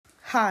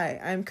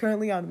Hi, I am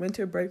currently on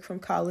winter break from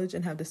college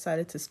and have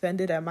decided to spend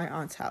it at my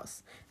aunt's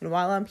house. And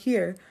while I'm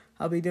here,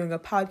 I'll be doing a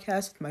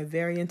podcast with my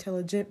very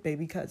intelligent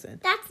baby cousin.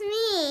 That's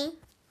me.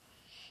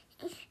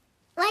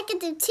 Like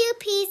the 2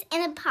 peas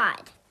in a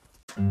pod.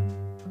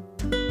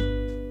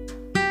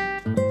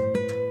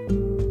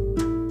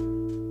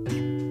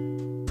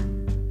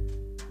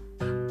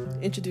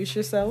 Introduce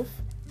yourself.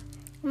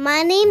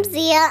 My name's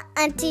Zia,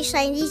 Auntie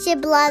Shanisha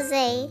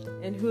Blase.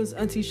 And who is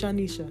Auntie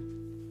Shanisha?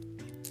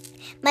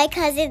 My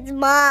cousin's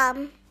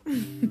mom.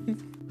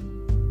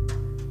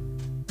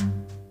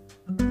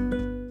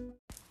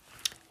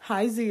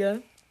 Hi,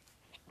 Zia.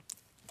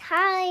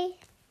 Hi.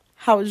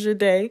 How was your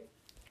day?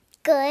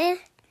 Good.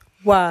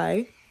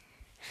 Why?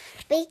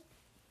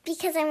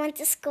 Because I went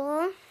to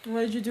school.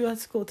 What did you do at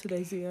school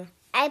today, Zia?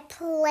 I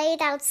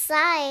played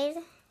outside.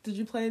 Did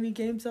you play any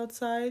games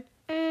outside?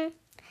 I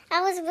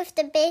was with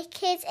the big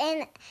kids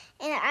and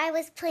I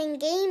was playing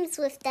games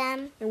with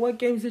them. And what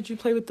games did you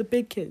play with the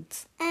big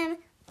kids?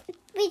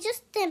 We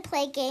just didn't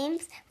play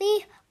games.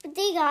 They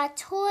got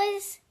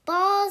toys,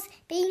 balls,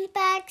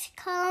 beanbags,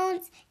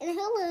 cones, and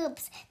hula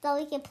hoops that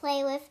we could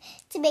play with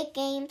to make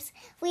games.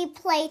 We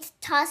played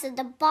toss of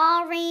the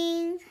ball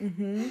ring.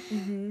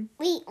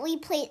 We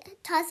played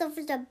toss of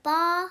the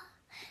ball.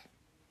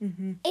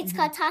 It's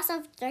called toss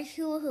of the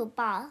hula hoop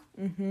ball.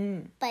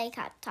 But it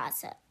got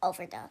toss it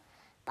over the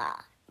ball.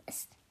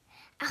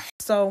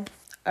 So,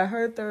 I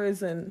heard there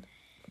is a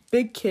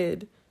big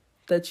kid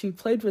that you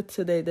played with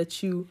today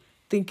that you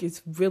think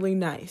is really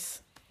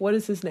nice. What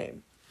is his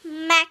name?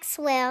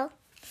 Maxwell.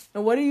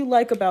 And what do you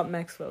like about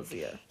Maxwell,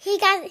 Zia? He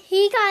got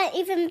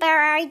even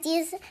better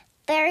ideas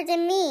better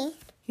than me.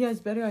 He has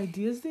better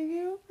ideas than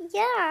you?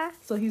 Yeah.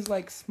 So he's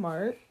like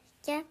smart?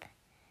 Yep.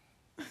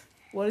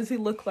 What does he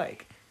look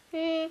like?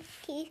 His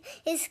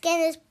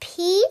skin is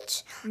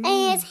peach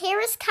and his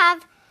hair is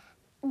kind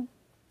of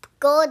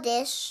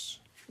goldish.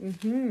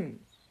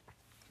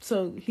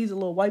 So he's a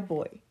little white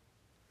boy.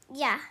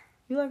 Yeah.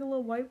 You like a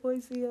little white boy,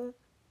 Zia?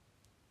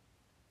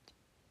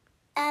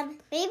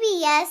 Maybe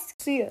yes.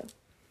 Zia,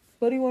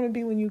 what do you want to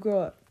be when you grow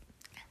up?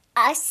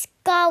 A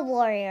skull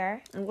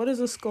warrior. And what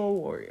is a skull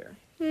warrior?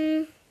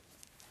 It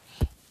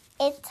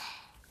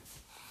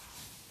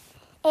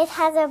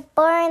has a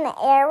bow and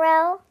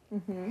arrow.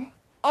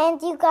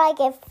 And you gotta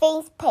get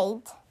face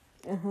paint.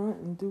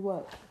 And do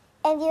what?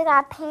 And you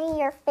gotta paint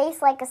your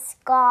face like a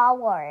skull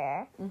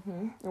warrior.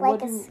 And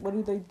Like what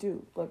do they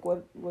do? Like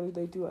what do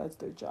they do as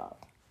their job?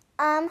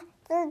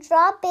 Their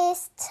job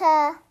is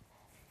to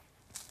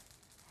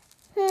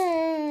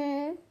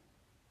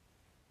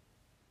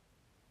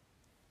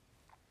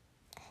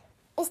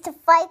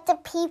fight the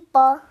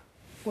people.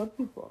 What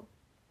people?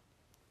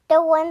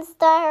 The ones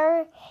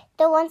that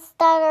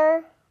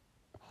are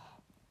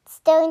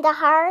stealing the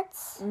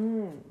hearts.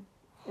 And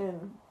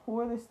who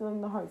are they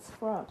stealing the hearts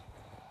from?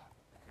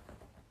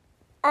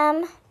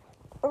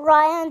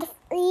 Ryan the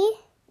Free.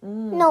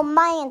 No,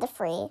 Maya the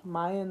Free.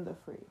 Maya and the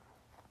Free.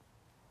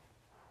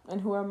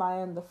 And who are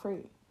Maya and the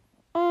Free?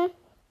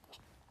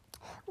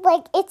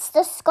 Like it's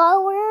the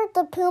skull warrior,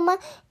 the puma,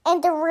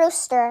 and the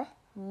rooster.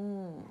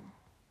 And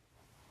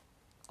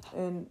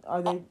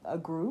are they a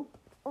group?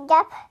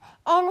 Yep.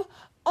 And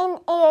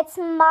it's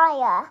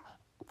Maya.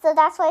 So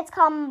that's why it's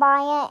called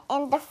Maya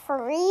and the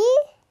Free.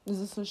 Is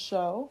this a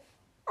show?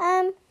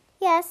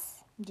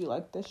 Yes. Do you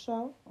like this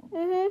show?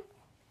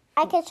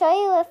 I can show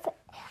you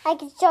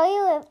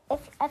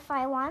if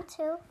I want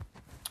to.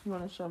 You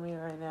want to show me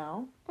right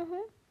now?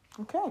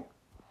 Okay.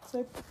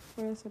 We're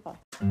gonna say bye.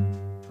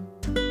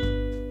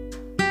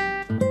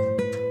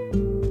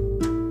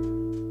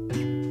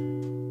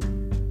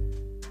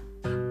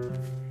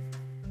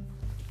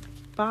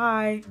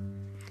 Bye.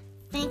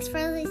 Thanks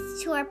for listening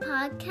to our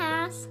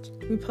podcast.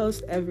 We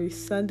post every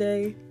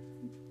Sunday,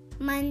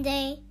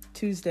 Monday,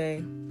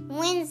 Tuesday,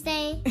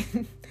 Wednesday.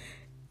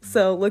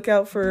 So look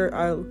out for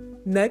our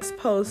next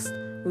post,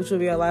 which will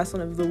be our last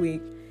one of the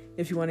week,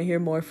 if you want to hear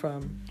more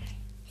from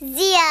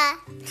Zia.